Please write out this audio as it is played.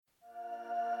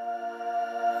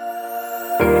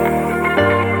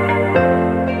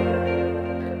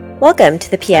Welcome to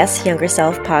the PS Younger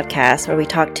Self podcast, where we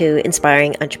talk to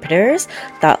inspiring entrepreneurs,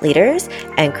 thought leaders,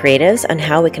 and creatives on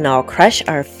how we can all crush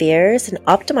our fears and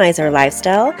optimize our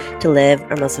lifestyle to live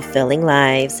our most fulfilling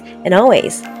lives, and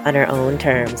always on our own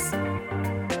terms.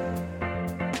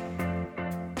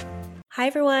 Hi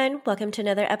everyone, welcome to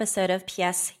another episode of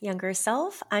PS Younger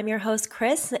Self. I'm your host,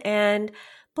 Chris, and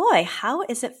boy, how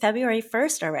is it February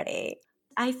 1st already?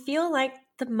 I feel like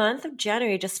the month of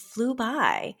January just flew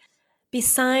by.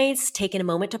 Besides taking a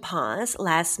moment to pause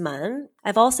last month,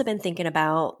 I've also been thinking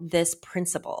about this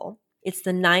principle. It's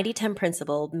the 90-10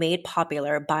 principle made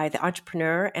popular by the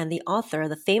entrepreneur and the author of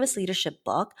the famous leadership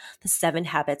book, The 7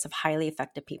 Habits of Highly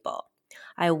Effective People.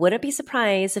 I wouldn't be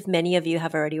surprised if many of you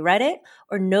have already read it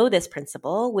or know this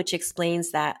principle, which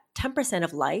explains that 10%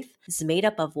 of life is made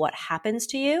up of what happens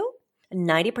to you, and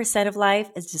 90% of life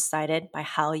is decided by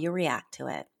how you react to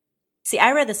it. See,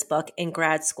 I read this book in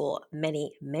grad school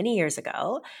many, many years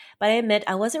ago, but I admit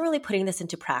I wasn't really putting this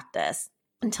into practice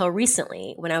until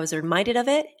recently when I was reminded of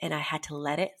it and I had to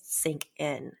let it sink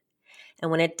in. And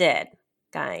when it did,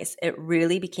 guys, it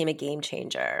really became a game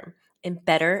changer in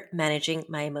better managing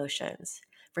my emotions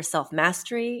for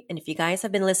self-mastery. And if you guys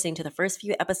have been listening to the first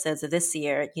few episodes of this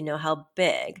year, you know how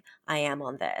big I am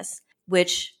on this,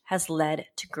 which has led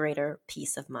to greater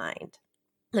peace of mind.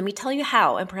 Let me tell you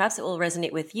how, and perhaps it will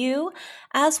resonate with you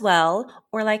as well,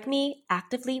 or like me,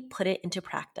 actively put it into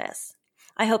practice.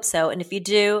 I hope so, and if you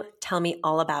do, tell me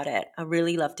all about it. I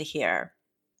really love to hear.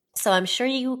 So I'm sure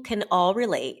you can all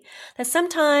relate that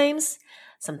sometimes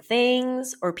some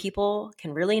things or people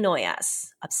can really annoy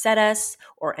us, upset us,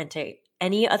 or enter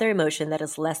any other emotion that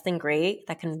is less than great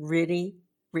that can really,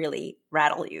 really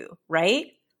rattle you, right?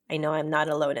 I know I'm not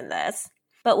alone in this.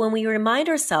 But when we remind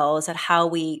ourselves at how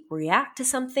we react to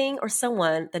something or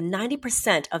someone, the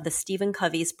 90% of the Stephen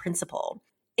Covey's principle,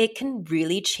 it can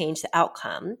really change the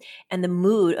outcome and the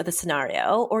mood of the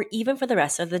scenario or even for the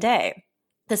rest of the day.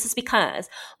 This is because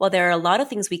while there are a lot of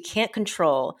things we can't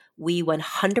control, we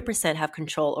 100% have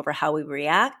control over how we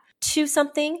react to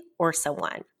something or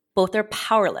someone. Both are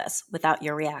powerless without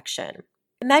your reaction.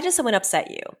 Imagine someone upset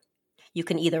you. You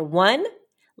can either 1,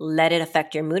 let it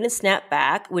affect your mood and snap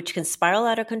back, which can spiral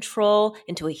out of control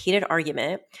into a heated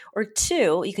argument. Or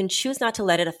 2, you can choose not to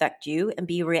let it affect you and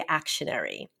be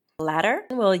reactionary. The latter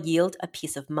will yield a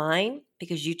peace of mind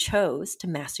because you chose to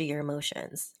master your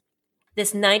emotions.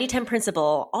 This 90-10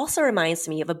 principle also reminds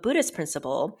me of a Buddhist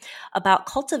principle about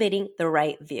cultivating the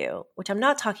right view, which I'm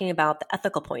not talking about the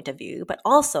ethical point of view, but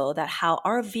also that how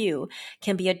our view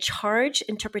can be a charged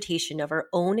interpretation of our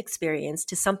own experience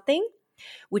to something,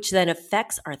 which then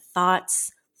affects our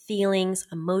thoughts, feelings,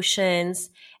 emotions,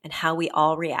 and how we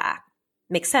all react.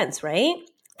 Makes sense, right?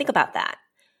 Think about that.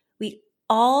 We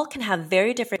all can have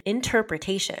very different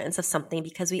interpretations of something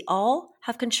because we all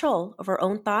have control of our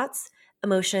own thoughts,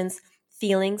 emotions,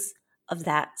 feelings of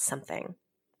that something.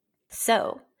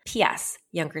 So, P.S.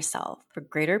 Younger self, for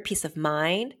greater peace of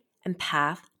mind and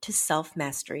path to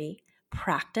self-mastery,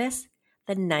 practice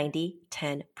the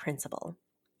 90-10 principle.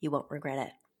 You won't regret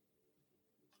it.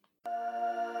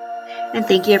 And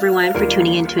thank you everyone for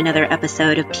tuning in to another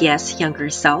episode of PS Younger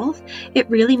Self. It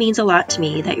really means a lot to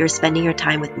me that you're spending your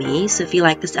time with me. So if you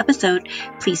like this episode,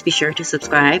 please be sure to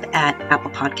subscribe at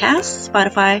Apple Podcasts,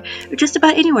 Spotify, or just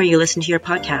about anywhere you listen to your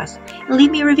podcast. And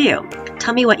leave me a review.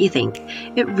 Tell me what you think.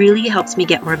 It really helps me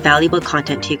get more valuable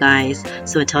content to you guys.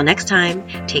 So until next time,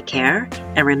 take care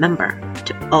and remember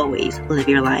to always live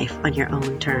your life on your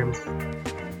own terms.